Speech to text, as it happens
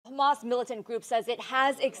Hamas militant group says it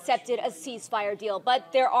has accepted a ceasefire deal,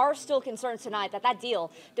 but there are still concerns tonight that that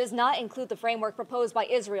deal does not include the framework proposed by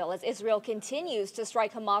Israel, as Israel continues to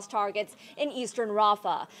strike Hamas targets in eastern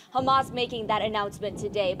Rafah. Hamas making that announcement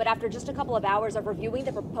today, but after just a couple of hours of reviewing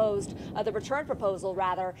the return proposal,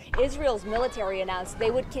 Israel's military announced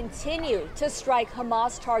they would continue to strike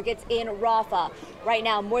Hamas targets in Rafah. Right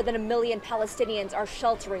now, more than 1 million Palestinians are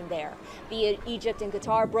sheltering there. Egypt and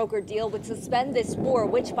Qatar brokered deal would suspend this war,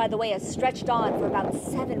 which, by the way, has stretched on for about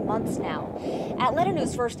 7 months now. Atlanta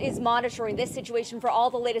News First is monitoring this situation for all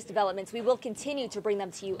the latest developments. We will continue to bring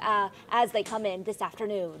them to you as they come in this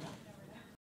afternoon.